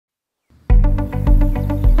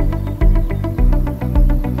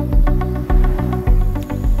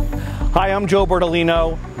Hi, I'm Joe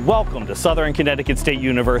Bertolino. Welcome to Southern Connecticut State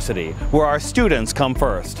University, where our students come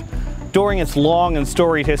first. During its long and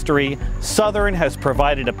storied history, Southern has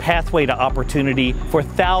provided a pathway to opportunity for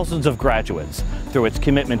thousands of graduates through its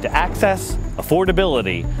commitment to access,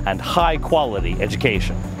 affordability, and high-quality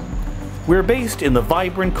education. We're based in the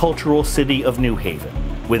vibrant cultural city of New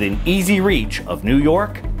Haven, within easy reach of New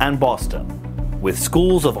York and Boston, with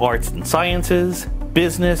schools of arts and sciences,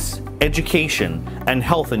 business, education, and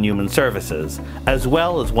health and human services, as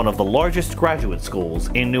well as one of the largest graduate schools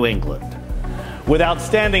in New England. With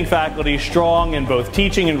outstanding faculty, strong in both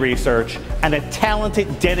teaching and research, and a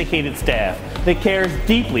talented, dedicated staff that cares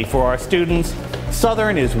deeply for our students,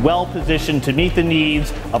 Southern is well positioned to meet the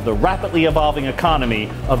needs of the rapidly evolving economy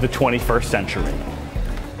of the 21st century.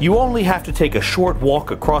 You only have to take a short walk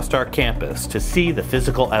across our campus to see the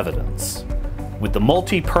physical evidence. With the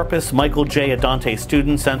multi-purpose Michael J. Adante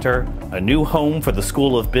Student Center, a new home for the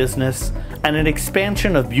School of Business, and an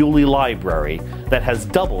expansion of Bewley Library that has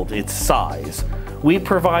doubled its size, we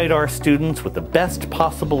provide our students with the best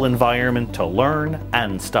possible environment to learn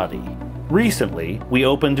and study. Recently, we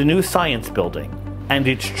opened a new science building, and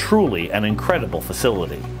it's truly an incredible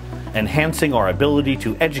facility, enhancing our ability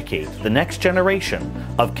to educate the next generation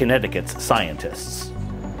of Connecticut's scientists.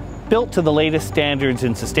 Built to the latest standards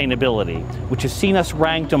in sustainability, which has seen us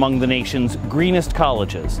ranked among the nation's greenest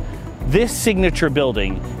colleges, this signature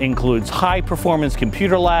building includes high-performance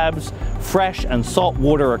computer labs, fresh and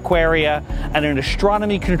saltwater aquaria, and an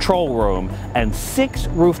astronomy control room, and 6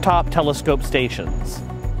 rooftop telescope stations.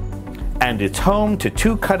 And it's home to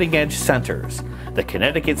 2 cutting-edge centers, the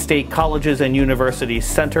Connecticut State Colleges and Universities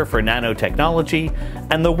Center for Nanotechnology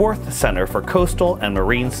and the Worth Center for Coastal and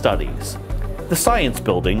Marine Studies. The Science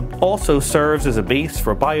Building also serves as a base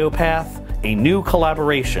for BioPath, a new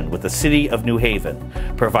collaboration with the City of New Haven,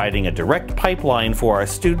 providing a direct pipeline for our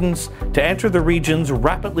students to enter the region's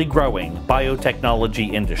rapidly growing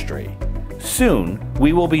biotechnology industry. Soon,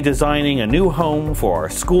 we will be designing a new home for our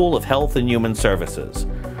School of Health and Human Services,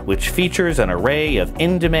 which features an array of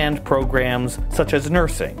in-demand programs such as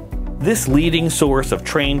nursing. This leading source of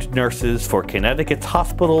trained nurses for Connecticut's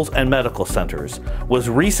hospitals and medical centers was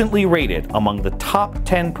recently rated among the top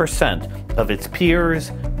 10% of its peers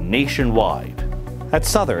nationwide. At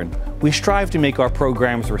Southern, we strive to make our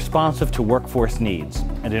programs responsive to workforce needs,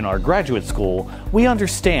 and in our graduate school, we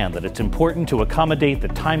understand that it's important to accommodate the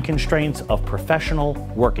time constraints of professional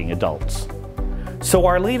working adults. So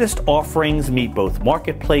our latest offerings meet both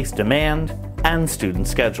marketplace demand and student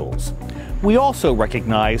schedules. We also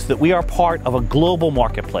recognize that we are part of a global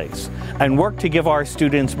marketplace and work to give our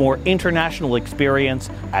students more international experience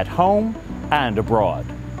at home and abroad.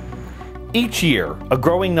 Each year, a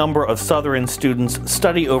growing number of Southern students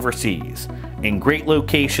study overseas, in great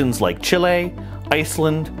locations like Chile,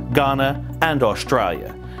 Iceland, Ghana, and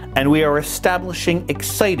Australia, and we are establishing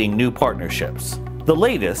exciting new partnerships. The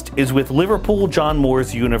latest is with Liverpool John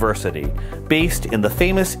Moores University, based in the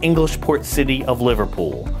famous English port city of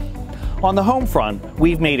Liverpool. On the home front,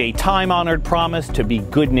 we've made a time-honored promise to be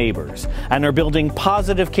good neighbors and are building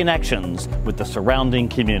positive connections with the surrounding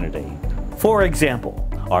community. For example,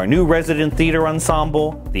 our new resident theater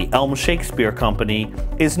ensemble, the Elm Shakespeare Company,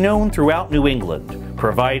 is known throughout New England,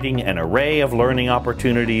 providing an array of learning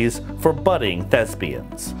opportunities for budding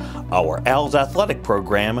thespians. Our Owls athletic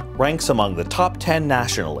program ranks among the top 10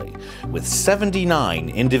 nationally, with 79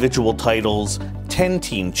 individual titles, 10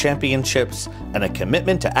 team championships, and a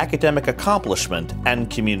commitment to academic accomplishment and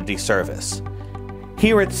community service.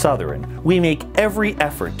 Here at Southern, we make every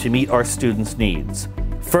effort to meet our students' needs,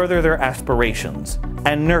 further their aspirations,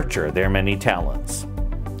 and nurture their many talents.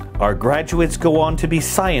 Our graduates go on to be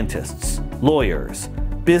scientists, lawyers,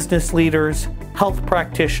 business leaders, health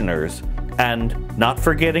practitioners, and, not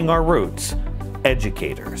forgetting our roots,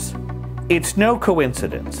 educators. It's no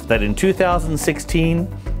coincidence that in 2016,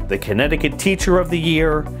 the Connecticut Teacher of the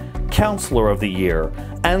Year, Counselor of the Year,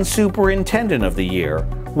 and Superintendent of the Year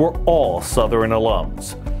were all Southern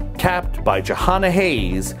alums, capped by Johanna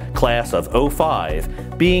Hayes, class of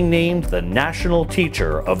 '05, being named the National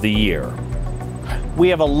Teacher of the Year. We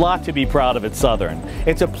have a lot to be proud of at Southern.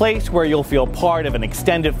 It's a place where you'll feel part of an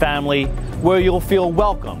extended family, where you'll feel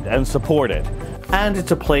welcomed and supported. And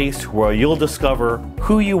it's a place where you'll discover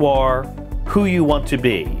who you are, who you want to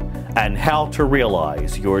be, and how to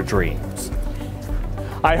realize your dreams.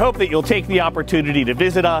 I hope that you'll take the opportunity to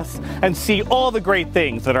visit us and see all the great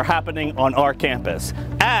things that are happening on our campus.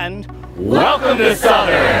 And welcome to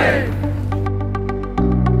Southern!